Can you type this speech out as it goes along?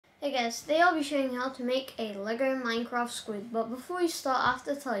Hey guys, today I'll be showing you how to make a Lego Minecraft Squid. But before we start, I have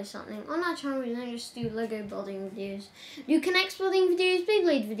to tell you something. On our channel, we don't just do Lego building videos. We do Connect building videos,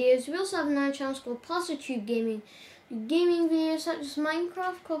 Beyblade videos. We also have another channel called Parsatube Gaming. We do gaming videos such as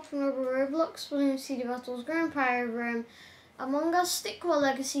Minecraft, Copper Roblox, Building City Battles, Grand Pyre Rome, Among Us, Stick War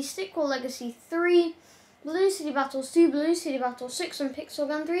Legacy 3, Balloon City Battles 2, Balloon City Battles 6, and Pixel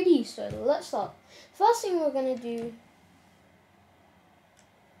Gun 3D. So let's start. First thing we're going to do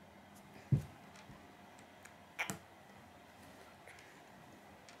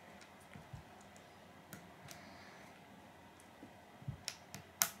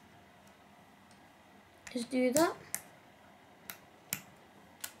is do that.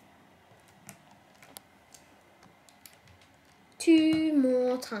 Two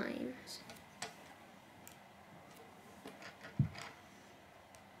more times.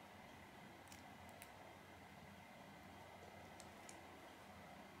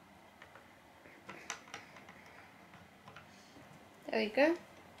 There we go.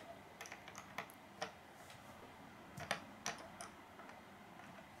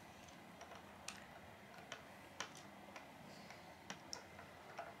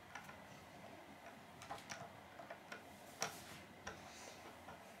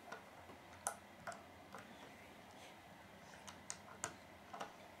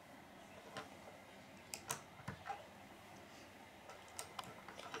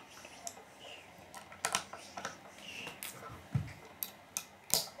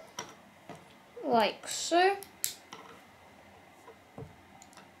 Like so.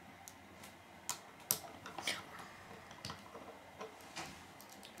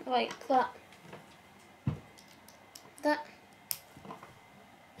 Like that. That.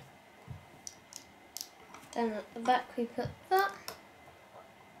 Then at the back we put that.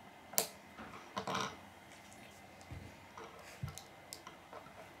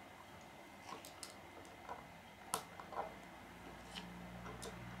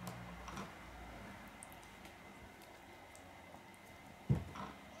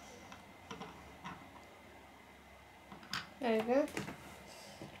 There we go.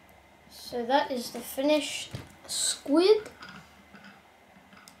 So that is the finished squid.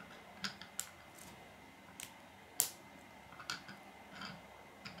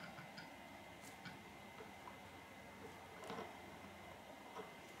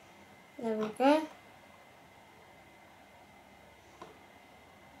 There we go.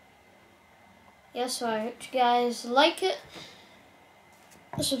 Yes, so I hope you guys like it.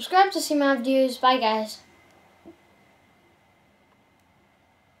 Subscribe to see my videos. Bye guys.